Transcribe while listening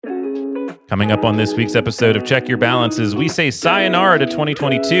Coming up on this week's episode of Check Your Balances, we say sayonara to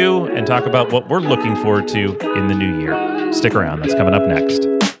 2022 and talk about what we're looking forward to in the new year. Stick around, that's coming up next.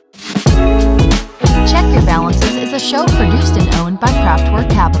 Check Your Balances is a show produced and owned by Craftwork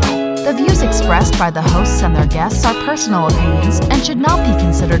Capital. The views expressed by the hosts and their guests are personal opinions and should not be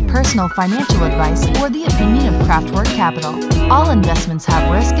considered personal financial advice or the opinion of Craftwork Capital. All investments have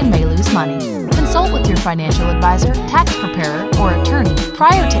risk and may lose money. Consult with your financial advisor, tax preparer, or attorney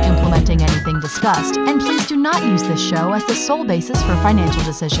prior to implementing anything discussed, and please do not use this show as the sole basis for financial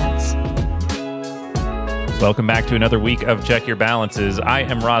decisions. Welcome back to another week of Check Your Balances. I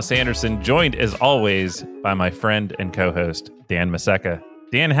am Ross Anderson, joined as always by my friend and co-host, Dan Maseka.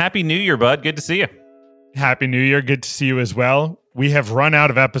 Dan, Happy New Year, bud. Good to see you. Happy New Year. Good to see you as well. We have run out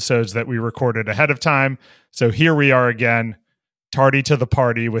of episodes that we recorded ahead of time, so here we are again, tardy to the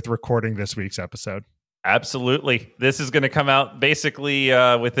party with recording this week's episode. Absolutely. This is going to come out basically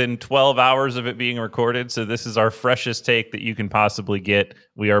within 12 hours of it being recorded, so this is our freshest take that you can possibly get.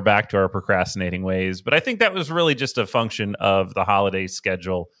 We are back to our procrastinating ways, but I think that was really just a function of the holiday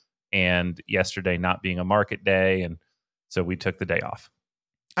schedule and yesterday not being a market day, and so we took the day off.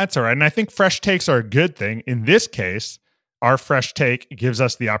 That's all right. And I think fresh takes are a good thing. In this case, our fresh take gives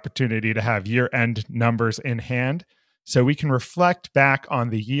us the opportunity to have year-end numbers in hand so we can reflect back on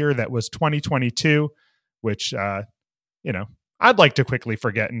the year that was 2022, which, I'd like to quickly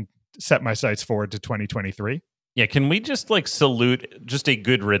forget and set my sights forward to 2023. Yeah, can we just salute just a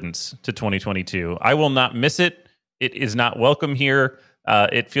good riddance to 2022? I will not miss it. It is not welcome here.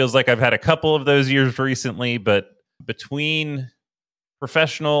 It feels like I've had a couple of those years recently, but between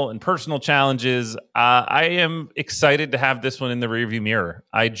professional and personal challenges, I am excited to have this one in the rearview mirror.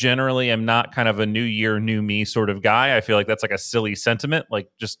 I generally am not kind of a new year, new me sort of guy. I feel like that's like a silly sentiment, like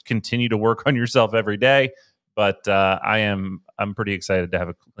just continue to work on yourself every day. But I'm pretty excited to have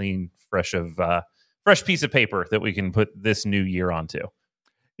a clean, fresh piece of paper that we can put this new year onto.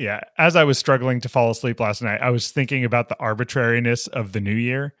 Yeah, as I was struggling to fall asleep last night, I was thinking about the arbitrariness of the new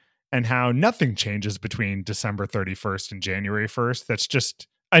year and how nothing changes between December 31st and January 1st. That's just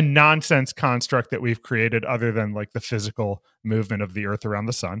a nonsense construct that we've created other than like the physical movement of the earth around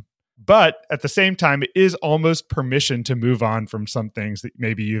the sun. But at the same time, it is almost permission to move on from some things that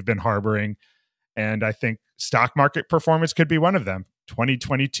maybe you've been harboring. And I think stock market performance could be one of them.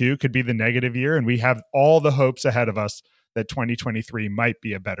 2022 could be the negative year, and we have all the hopes ahead of us that 2023 might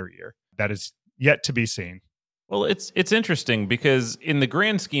be a better year. That is yet to be seen. Well, it's interesting because in the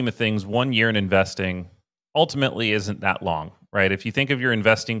grand scheme of things, 1 year in investing ultimately isn't that long, right? If you think of your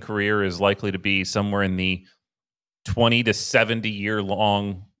investing career as likely to be somewhere in the 20 to 70 year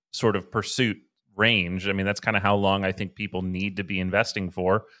long sort of pursuit range, I mean, that's kind of how long I think people need to be investing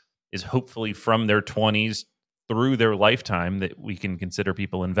for, is hopefully from their 20s through their lifetime that we can consider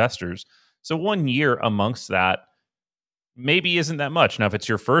people investors. So 1 year amongst that maybe isn't that much. Now, if it's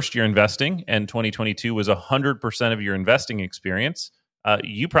your first year investing and 2022 was 100% of your investing experience,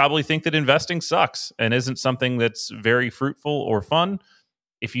 you probably think that investing sucks and isn't something that's very fruitful or fun.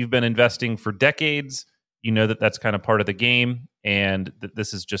 If you've been investing for decades, you know that that's kind of part of the game and that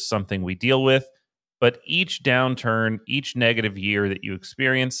this is just something we deal with. But each downturn, each negative year that you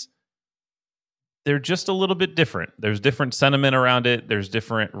experience, they're just a little bit different. There's different sentiment around it. There's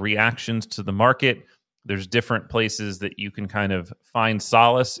different reactions to the market. There's different places that you can kind of find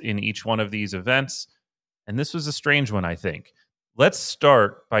solace in each one of these events. And this was a strange one, I think. Let's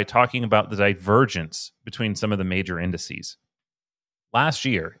start by talking about the divergence between some of the major indices. Last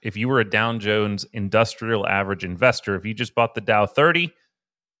year, if you were a Dow Jones Industrial Average investor, if you just bought the Dow 30,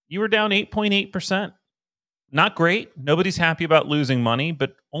 you were down 8.8%. Not great. Nobody's happy about losing money,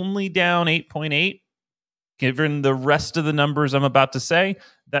 but only down 8.8. Given the rest of the numbers I'm about to say,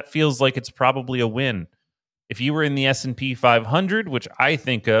 that feels like it's probably a win. If you were in the S&P 500, which I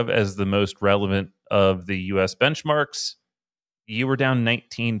think of as the most relevant of the US benchmarks, you were down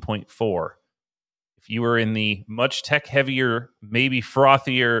 19.4. If you were in the much tech-heavier, maybe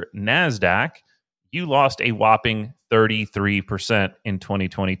frothier NASDAQ, you lost a whopping 33% in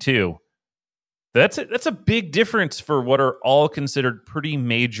 2022. That's a big difference for what are all considered pretty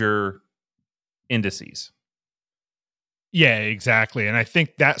major indices. Yeah, exactly. And I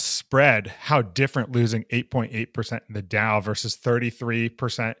think that spread, how different losing 8.8% in the Dow versus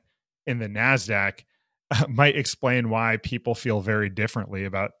 33% in the NASDAQ might explain why people feel very differently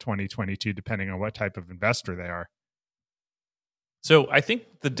about 2022, depending on what type of investor they are. So I think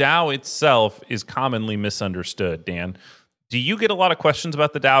the Dow itself is commonly misunderstood, Dan. Do you get a lot of questions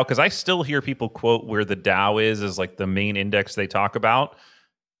about the Dow? Because I still hear people quote where the Dow is as like the main index they talk about.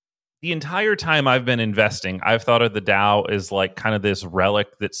 the entire time I've been investing, I've thought of the Dow as like kind of this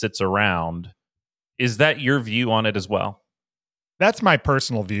relic that sits around. Is that your view on it as well? That's my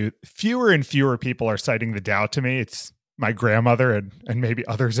personal view. Fewer and fewer people are citing the Dow to me. It's my grandmother and maybe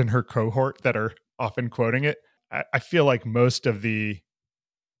others in her cohort that are often quoting it. I feel like most of the,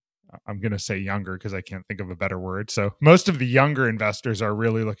 I'm going to say younger because I can't think of a better word. So most of the younger investors are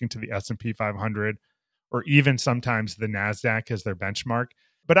really looking to the S&P 500 or even sometimes the NASDAQ as their benchmark.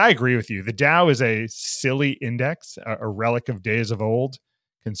 But I agree with you. The Dow is a silly index, a relic of days of old,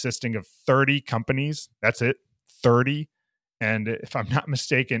 consisting of 30 companies. That's it, 30. And if I'm not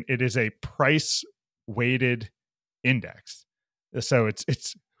mistaken, it is a price-weighted index. So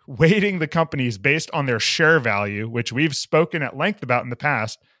it's weighting the companies based on their share value, which we've spoken at length about in the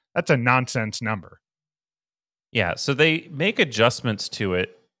past. That's a nonsense number. Yeah, so they make adjustments to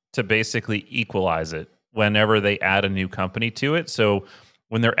it to basically equalize it whenever they add a new company to it. So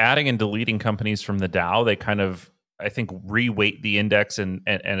when they're adding and deleting companies from the Dow, they kind of, I think, re-weight the index and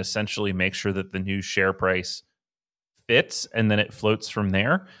essentially make sure that the new share price fits, and then it floats from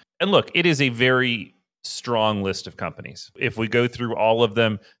there. And look, it is a very strong list of companies. If we go through all of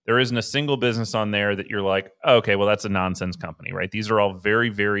them, there isn't a single business on there that you're like, oh, okay, well, that's a nonsense company, right? These are all very,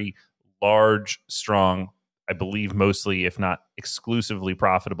 very large, strong, I believe mostly, if not exclusively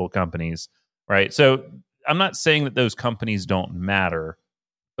profitable companies, right? So I'm not saying that those companies don't matter,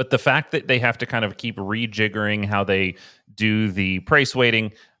 but the fact that they have to kind of keep rejiggering how they do the price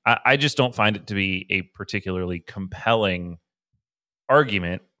weighting, I just don't find it to be a particularly compelling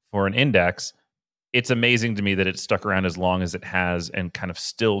argument for an index. It's amazing to me that it's stuck around as long as it has and kind of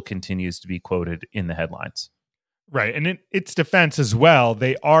still continues to be quoted in the headlines. Right. And in its defense as well,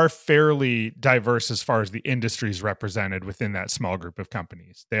 they are fairly diverse as far as the industries represented within that small group of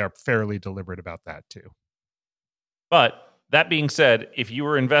companies. They are fairly deliberate about that too. But that being said, if you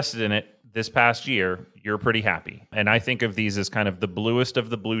were invested in it this past year, you're pretty happy. And I think of these as kind of the bluest of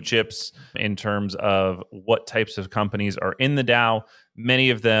the blue chips in terms of what types of companies are in the Dow. Many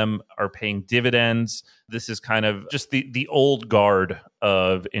of them are paying dividends. This is kind of just the old guard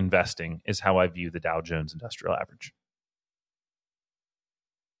of investing is how I view the Dow Jones Industrial Average.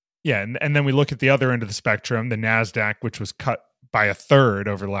 Yeah, and then we look at the other end of the spectrum, the NASDAQ, which was cut by a third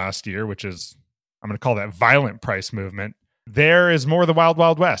over the last year, which is, I'm going to call that violent price movement. There is more the wild,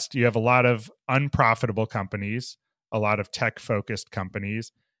 wild west. You have a lot of unprofitable companies, a lot of tech-focused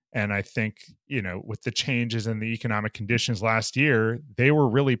companies. And I think, with the changes in the economic conditions last year, they were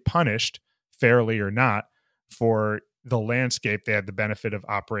really punished, fairly or not, for the landscape they had the benefit of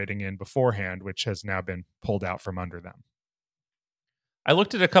operating in beforehand, which has now been pulled out from under them. I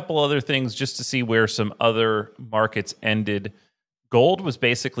looked at a couple other things just to see where some other markets ended. Gold was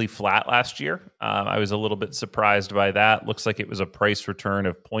basically flat last year. I was a little bit surprised by that. Looks like it was a price return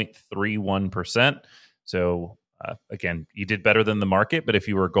of 0.31%. So again, you did better than the market, but if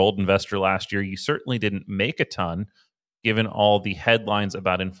you were a gold investor last year, you certainly didn't make a ton, given all the headlines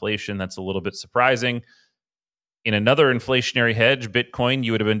about inflation. That's a little bit surprising. In another inflationary hedge, Bitcoin,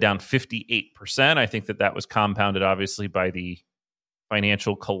 you would have been down 58%. I think that was compounded, obviously, by the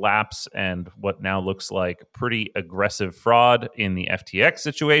financial collapse and what now looks like pretty aggressive fraud in the FTX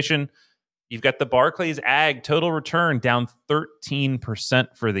situation. You've got the Barclays Ag total return down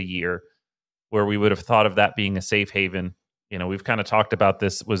 13% for the year, where we would have thought of that being a safe haven. We've kind of talked about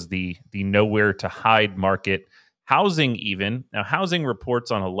this was the nowhere to hide market. Housing even. Now, housing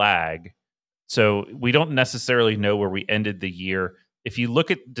reports on a lag, so we don't necessarily know where we ended the year. If you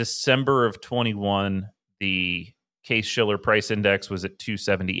look at December of 21, the Case-Shiller price index was at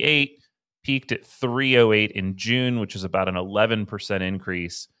 278, peaked at 308 in June, which is about an 11%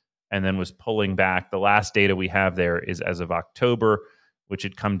 increase, and then was pulling back. The last data we have there is as of October, which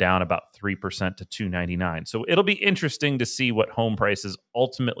had come down about 3% to 299. So it'll be interesting to see what home prices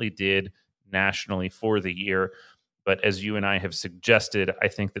ultimately did nationally for the year. But as you and I have suggested, I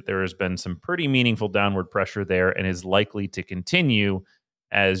think that there has been some pretty meaningful downward pressure there and is likely to continue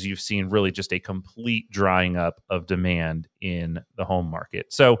as you've seen really just a complete drying up of demand in the home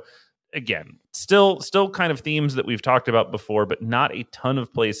market. So again, still kind of themes that we've talked about before, but not a ton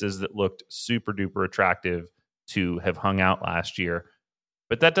of places that looked super duper attractive to have hung out last year.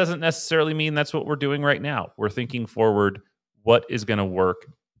 But that doesn't necessarily mean that's what we're doing right now. We're thinking forward, what is going to work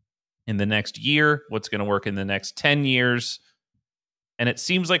in the next year? What's going to work in the next 10 years? And it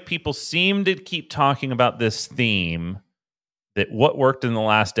seems like people seem to keep talking about this theme that what worked in the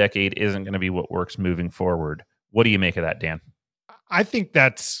last decade isn't going to be what works moving forward. What do you make of that, Dan? I think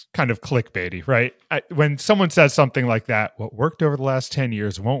that's kind of clickbaity, right? When someone says something like that, what worked over the last 10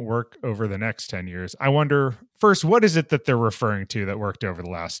 years won't work over the next 10 years. I wonder, first, what is it that they're referring to that worked over the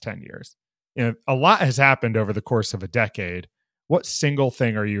last 10 years? A lot has happened over the course of a decade. What single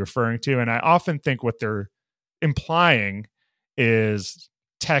thing are you referring to? And I often think what they're implying is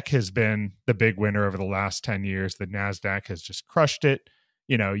tech has been the big winner over the last 10 years. The NASDAQ has just crushed it.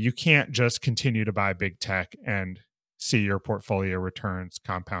 You can't just continue to buy big tech and see your portfolio returns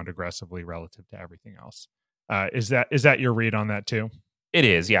compound aggressively relative to everything else. Is that your read on that too? It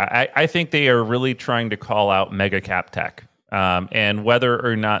is, yeah. I think they are really trying to call out mega cap tech, and whether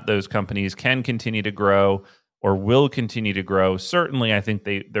or not those companies can continue to grow or will continue to grow. Certainly, I think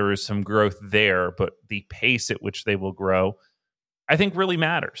there is some growth there, but the pace at which they will grow, I think, really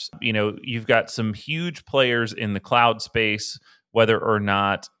matters. You've got some huge players in the cloud space, whether or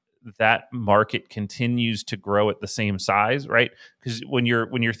not that market continues to grow at the same size, right? Because when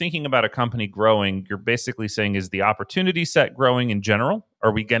you're thinking about a company growing, you're basically saying, is the opportunity set growing in general?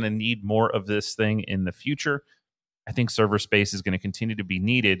 Are we going to need more of this thing in the future? I think server space is going to continue to be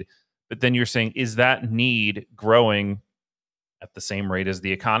needed, but then you're saying, is that need growing at the same rate as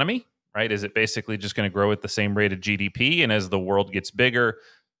the economy, right? Is it basically just going to grow at the same rate of GDP? And as the world gets bigger,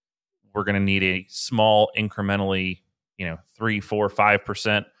 we're going to need a small incrementally, 3, 4,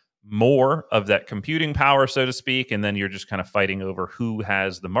 5% more of that computing power, so to speak, and then you're just kind of fighting over who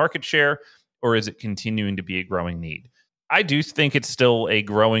has the market share, or is it continuing to be a growing need? I do think it's still a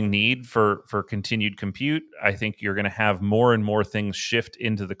growing need for continued compute. I think you're going to have more and more things shift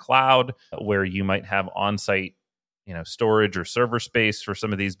into the cloud where you might have on-site storage or server space for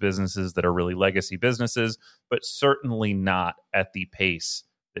some of these businesses that are really legacy businesses, but certainly not at the pace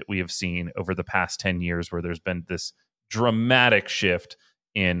that we have seen over the past 10 years where there's been this dramatic shift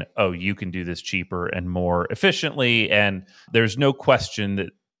in, you can do this cheaper and more efficiently. And there's no question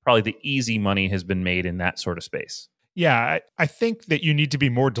that probably the easy money has been made in that sort of space. Yeah, I think that you need to be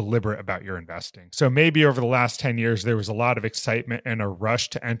more deliberate about your investing. So maybe over the last 10 years, there was a lot of excitement and a rush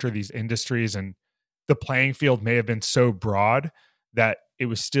to enter these industries, and the playing field may have been so broad that it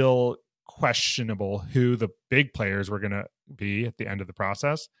was still questionable who the big players were going to be at the end of the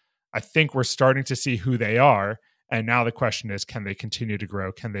process. I think we're starting to see who they are. And now the question is, can they continue to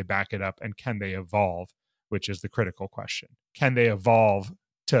grow? Can they back it up? And can they evolve, which is the critical question. Can they evolve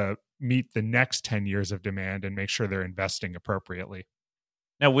to meet the next 10 years of demand and make sure they're investing appropriately?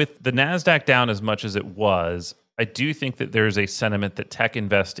 Now, with the NASDAQ down as much as it was, I do think that there's a sentiment that tech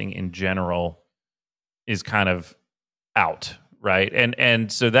investing in general is kind of out, right?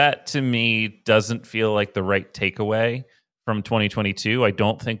 And so that, to me, doesn't feel like the right takeaway from 2022. I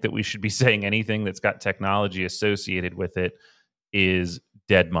don't think that we should be saying anything that's got technology associated with it is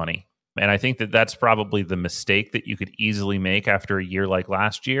dead money. And I think that that's probably the mistake that you could easily make after a year like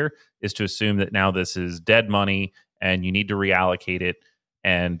last year, is to assume that now this is dead money and you need to reallocate it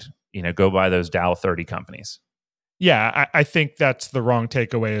and go buy those Dow 30 companies. Yeah, I think that's the wrong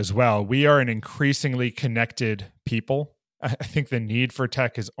takeaway as well. We are an increasingly connected people. I think the need for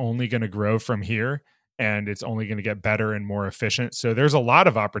tech is only going to grow from here, and it's only going to get better and more efficient. So there's a lot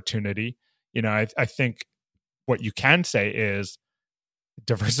of opportunity. I think what you can say is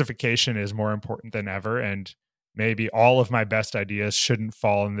diversification is more important than ever. And maybe all of my best ideas shouldn't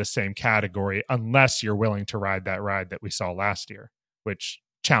fall in the same category unless you're willing to ride that ride that we saw last year, which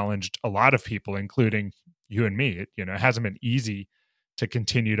challenged a lot of people, including you and me. It hasn't been easy to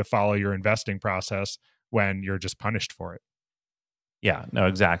continue to follow your investing process when you're just punished for it. Yeah, no,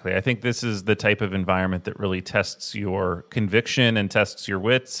 exactly. I think this is the type of environment that really tests your conviction and tests your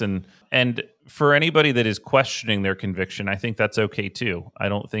wits. And for anybody that is questioning their conviction, I think that's okay too. I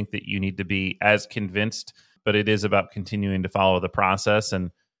don't think that you need to be as convinced, but it is about continuing to follow the process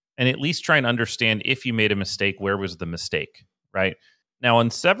and at least try and understand, if you made a mistake, where was the mistake, right? Now, in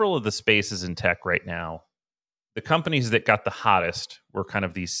several of the spaces in tech right now, the companies that got the hottest were kind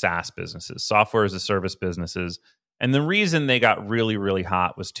of these SaaS businesses, software as a service businesses. And the reason they got really, really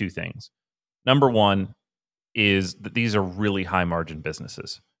hot was two things. Number one is that these are really high margin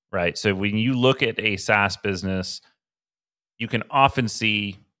businesses, right? So when you look at a SaaS business, you can often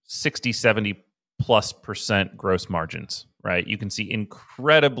see 60, 70+% gross margins, right? You can see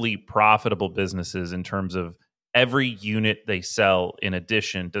incredibly profitable businesses in terms of every unit they sell, in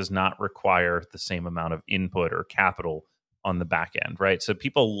addition, does not require the same amount of input or capital on the back end, right? So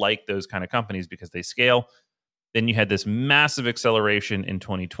people like those kind of companies because they scale. Then you had this massive acceleration in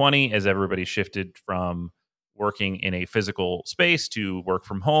 2020 as everybody shifted from working in a physical space to work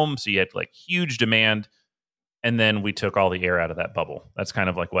from home. So you had like huge demand. And then we took all the air out of that bubble. That's kind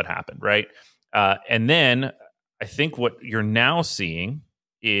of like what happened, right? And then I think what you're now seeing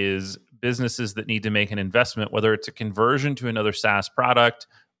is businesses that need to make an investment, whether it's a conversion to another SaaS product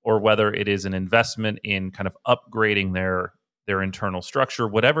or whether it is an investment in kind of upgrading their internal structure,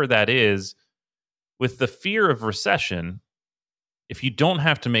 whatever that is, with the fear of recession, if you don't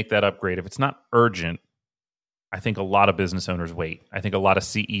have to make that upgrade, if it's not urgent, I think a lot of business owners wait. I think a lot of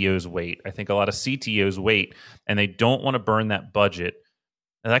CEOs wait. I think a lot of CTOs wait, and they don't want to burn that budget.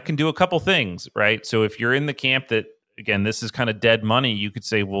 And that can do a couple things, right? So if you're in the camp that, again, this is kind of dead money, you could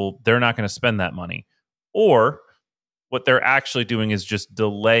say, well, they're not going to spend that money. Or what they're actually doing is just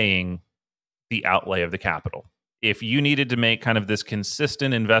delaying the outlay of the capital. If you needed to make kind of this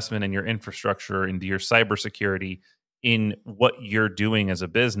consistent investment in your infrastructure, into your cybersecurity, in what you're doing as a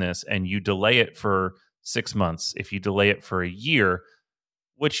business, and you delay it for 6 months, if you delay it for a year,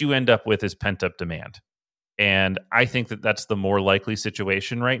 what you end up with is pent-up demand. And I think that that's the more likely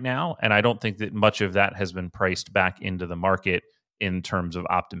situation right now. And I don't think that much of that has been priced back into the market in terms of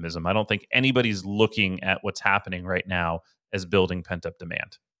optimism. I don't think anybody's looking at what's happening right now as building pent-up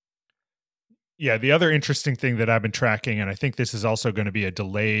demand. Yeah, the other interesting thing that I've been tracking, and I think this is also going to be a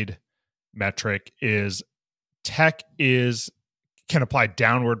delayed metric, is tech can apply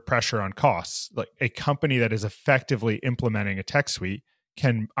downward pressure on costs. Like a company that is effectively implementing a tech suite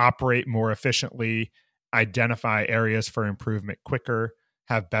can operate more efficiently, identify areas for improvement quicker,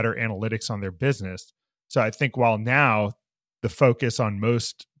 have better analytics on their business. So I think while now the focus on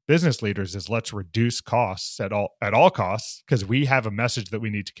most business leaders is let's reduce costs at all costs, because we have a message that we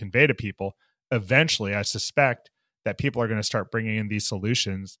need to convey to people, eventually I suspect that people are going to start bringing in these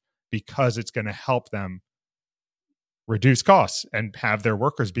solutions because it's going to help them reduce costs and have their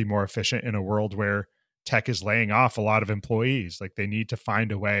workers be more efficient in a world where tech is laying off a lot of employees. Like they need to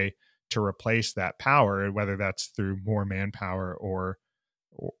find a way to replace that power, whether that's through more manpower or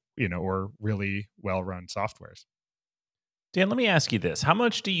really well-run softwares. Dan, let me ask you this. How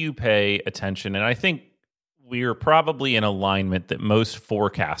much do you pay attention? And I think we are probably in alignment that most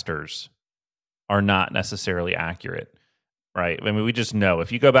forecasters are not necessarily accurate, right? I mean, we just know.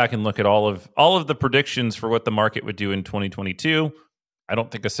 If you go back and look at all of the predictions for what the market would do in 2022, I don't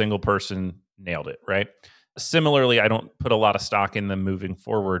think a single person nailed it, right? Similarly, I don't put a lot of stock in them moving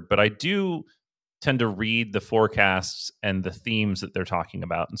forward, but I do tend to read the forecasts and the themes that they're talking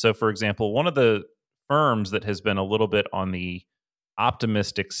about. And so, for example, one of the firms that has been a little bit on the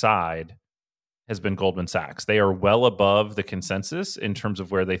optimistic side has been Goldman Sachs. They are well above the consensus in terms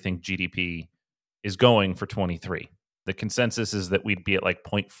of where they think GDP is going for 23. The consensus is that we'd be at like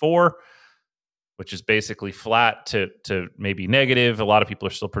 0.4, which is basically flat to maybe negative. A lot of people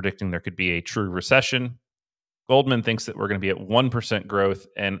are still predicting there could be a true recession. Goldman thinks that we're going to be at 1% growth.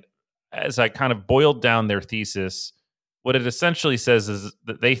 And as I kind of boiled down their thesis, what it essentially says is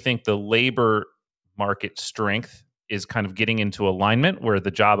that they think the labor market strength is kind of getting into alignment where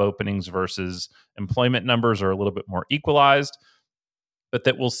the job openings versus employment numbers are a little bit more equalized, but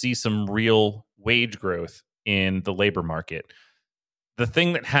that we'll see some real wage growth in the labor market. The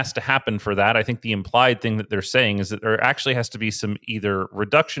thing that has to happen for that, I think the implied thing that they're saying is that there actually has to be some either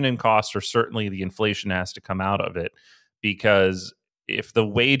reduction in costs or certainly the inflation has to come out of it. Because if the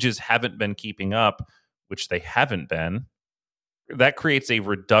wages haven't been keeping up, which they haven't been, that creates a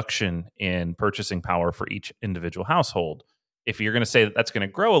reduction in purchasing power for each individual household. If you're going to say that that's going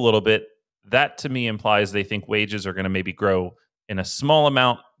to grow a little bit, that to me implies they think wages are going to maybe grow in a small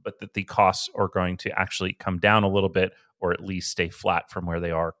amount, but that the costs are going to actually come down a little bit or at least stay flat from where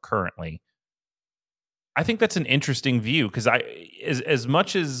they are currently. I think that's an interesting view because as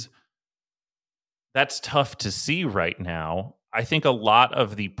much as that's tough to see right now, I think a lot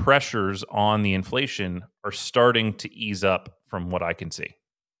of the pressures on the inflation are starting to ease up from what I can see.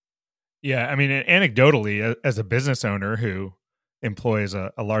 Yeah, I mean, anecdotally, as a business owner who employs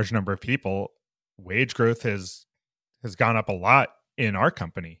a large number of people, wage growth has gone up a lot in our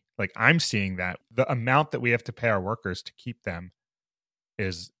company. Like I'm seeing that the amount that we have to pay our workers to keep them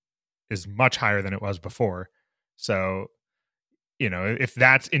is much higher than it was before. So, if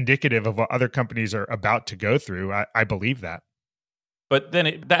that's indicative of what other companies are about to go through, I believe that. But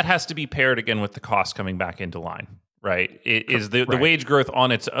then that has to be paired again with the cost coming back into line, right? The wage growth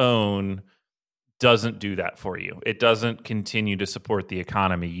on its own doesn't do that for you. It doesn't continue to support the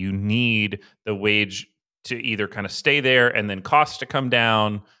economy. You need the wage to either kind of stay there and then costs to come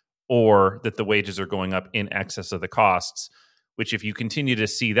down, or that the wages are going up in excess of the costs, which if you continue to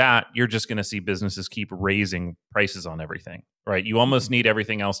see that, you're just going to see businesses keep raising prices on everything, right? You almost need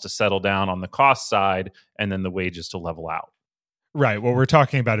everything else to settle down on the cost side and then the wages to level out. Right. What we're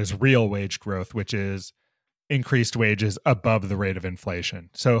talking about is real wage growth, which is increased wages above the rate of inflation.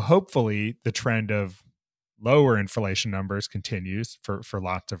 So hopefully the trend of lower inflation numbers continues for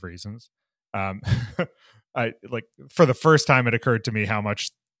lots of reasons. I like for the first time it occurred to me how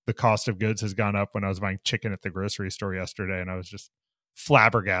much the cost of goods has gone up when I was buying chicken at the grocery store yesterday, and I was just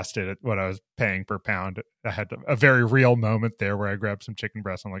flabbergasted at what I was paying per pound. I had a very real moment there where I grabbed some chicken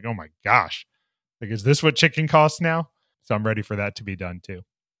breast. I'm like, oh my gosh, like, is this what chicken costs now? So I'm ready for that to be done too.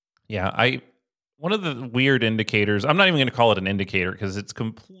 Yeah, one of the weird indicators, I'm not even going to call it an indicator because it's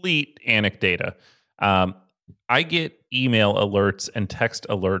complete anecdata. I get email alerts and text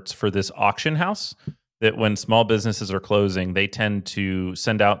alerts for this auction house that when small businesses are closing, they tend to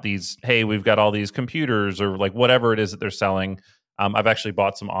send out these, hey, we've got all these computers or like whatever it is that they're selling. I've actually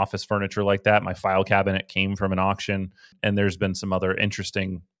bought some office furniture like that. My file cabinet came from an auction, and there's been some other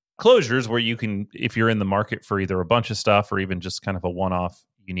interesting closures where you can, if you're in the market for either a bunch of stuff or even just kind of a one-off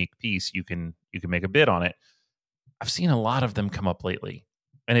unique piece, you can make a bid on it. I've seen a lot of them come up lately,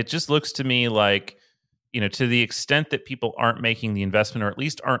 and it just looks to me like, to the extent that people aren't making the investment or at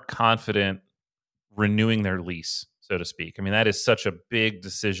least aren't confident renewing their lease, so to speak. I mean, that is such a big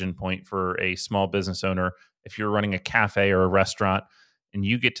decision point for a small business owner. If you're running a cafe or a restaurant and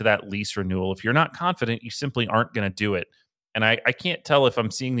you get to that lease renewal, if you're not confident, you simply aren't going to do it. And I can't tell if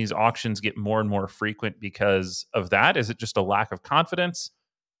I'm seeing these auctions get more and more frequent because of that. Is it just a lack of confidence,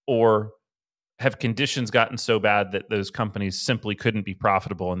 or have conditions gotten so bad that those companies simply couldn't be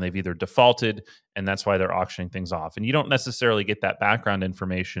profitable and they've either defaulted and that's why they're auctioning things off? And you don't necessarily get that background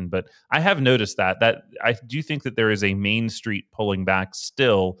information, but I have noticed that I do think that there is a Main Street pulling back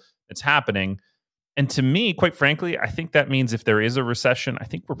still that's happening. And to me, quite frankly, I think that means if there is a recession, I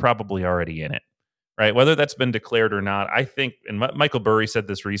think we're probably already in it, right? Whether that's been declared or not, I think, and Michael Burry said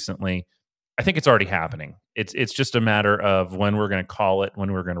this recently, I think it's already happening. It's just a matter of when we're going to call it,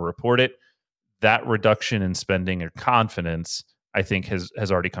 when we're going to report it. That reduction in spending or confidence, I think, has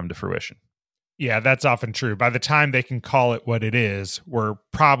already come to fruition. Yeah, that's often true. By the time they can call it what it is, we're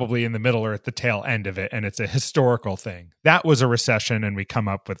probably in the middle or at the tail end of it, and it's a historical thing. That was a recession, and we come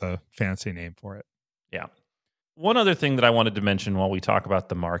up with a fancy name for it. Yeah. One other thing that I wanted to mention while we talk about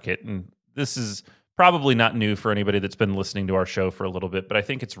the market, and this is probably not new for anybody that's been listening to our show for a little bit, but I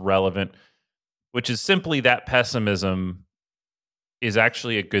think it's relevant, which is simply that pessimism is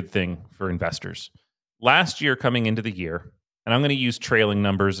actually a good thing for investors. Last year, coming into the year, and I'm going to use trailing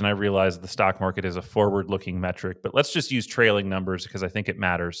numbers, and I realize the stock market is a forward-looking metric, but let's just use trailing numbers because I think it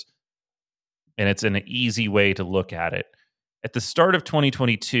matters, and it's an easy way to look at it. At the start of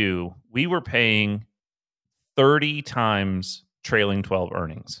 2022, we were paying 30 times trailing 12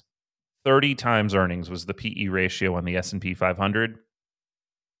 earnings. 30 times earnings was the PE ratio on the S&P 500.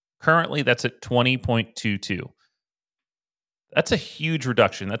 Currently, that's at 20.22. That's a huge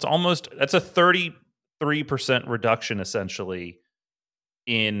reduction. That's a 33% reduction, essentially,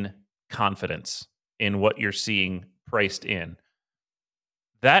 in confidence in what you're seeing priced in.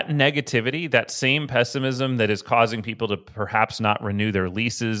 That negativity, that same pessimism that is causing people to perhaps not renew their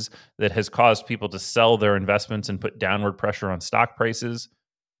leases, that has caused people to sell their investments and put downward pressure on stock prices,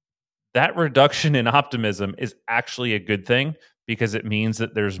 that reduction in optimism is actually a good thing because it means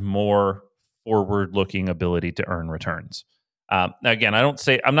that there's more forward-looking ability to earn returns. Now, again,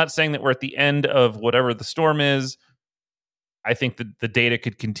 I'm not saying that we're at the end of whatever the storm is. I think that the data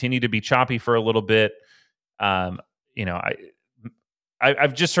could continue to be choppy for a little bit. I've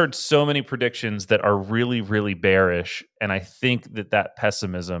just heard so many predictions that are really, really bearish, and I think that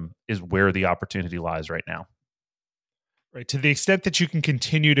pessimism is where the opportunity lies right now. Right. To the extent that you can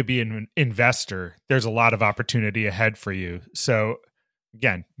continue to be an investor, there's a lot of opportunity ahead for you. So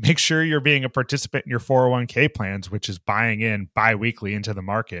again, make sure you're being a participant in your 401k plans, which is buying in biweekly into the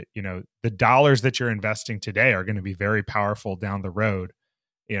market. The dollars that you're investing today are going to be very powerful down the road.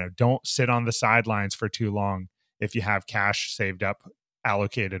 Don't sit on the sidelines for too long if you have cash saved up,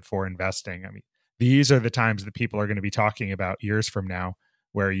 allocated for investing. I mean, these are the times that people are going to be talking about years from now,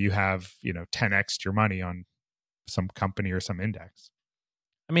 where you have, 10x your money on some company or some index.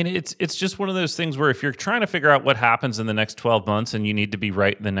 I mean, it's just one of those things where if you're trying to figure out what happens in the next 12 months and you need to be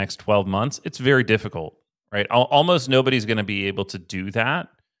right in the next 12 months, it's very difficult, right? Almost nobody's going to be able to do that.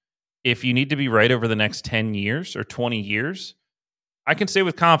 If you need to be right over the next 10 years or 20 years, I can say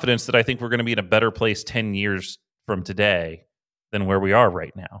with confidence that I think we're going to be in a better place 10 years from today than where we are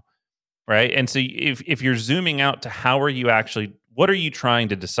right now, right? And so if you're zooming out to what are you trying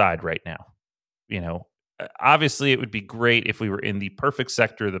to decide right now? Obviously, it would be great if we were in the perfect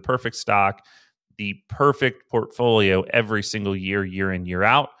sector, the perfect stock, the perfect portfolio every single year in, year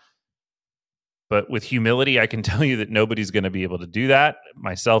out. But with humility, I can tell you that nobody's going to be able to do that,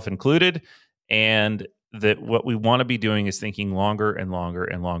 myself included. And that what we want to be doing is thinking longer and longer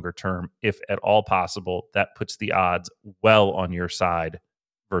and longer term, if at all possible. That puts the odds well on your side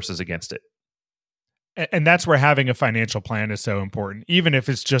versus against it. And that's where having a financial plan is so important, even if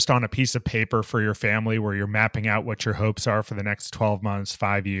it's just on a piece of paper for your family where you're mapping out what your hopes are for the next 12 months,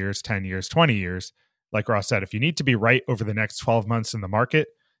 5 years, 10 years, 20 years. Like Ross said, if you need to be right over the next 12 months in the market,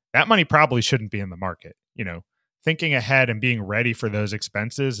 that money probably shouldn't be in the market. Thinking ahead and being ready for those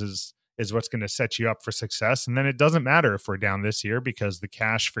expenses is what's going to set you up for success. And then it doesn't matter if we're down this year, because the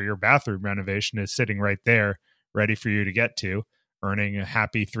cash for your bathroom renovation is sitting right there, ready for you to get to, earning a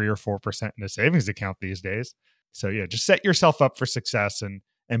happy 3 or 4% in a savings account these days. So yeah, just set yourself up for success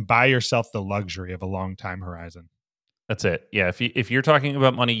and buy yourself the luxury of a long time horizon. That's it. Yeah. If you're talking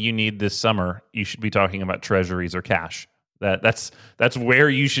about money you need this summer, you should be talking about treasuries or cash. That's where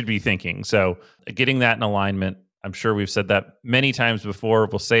you should be thinking. So getting that in alignment, I'm sure we've said that many times before.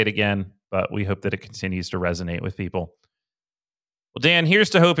 We'll say it again, but we hope that it continues to resonate with people. Well, Dan, here's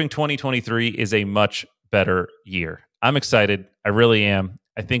to hoping 2023 is a much better year. I'm excited. I really am.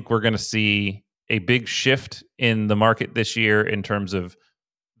 I think we're going to see a big shift in the market this year in terms of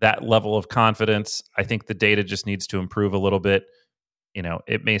that level of confidence. I think the data just needs to improve a little bit.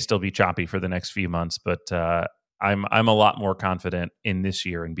 It may still be choppy for the next few months, but I'm a lot more confident in this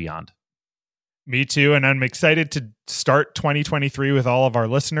year and beyond. Me too. And I'm excited to start 2023 with all of our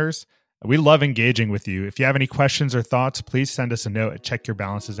listeners. We love engaging with you. If you have any questions or thoughts, please send us a note at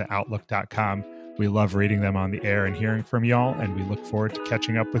checkyourbalances@outlook.com. We love reading them on the air and hearing from y'all, and we look forward to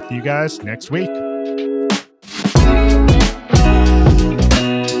catching up with you guys next week.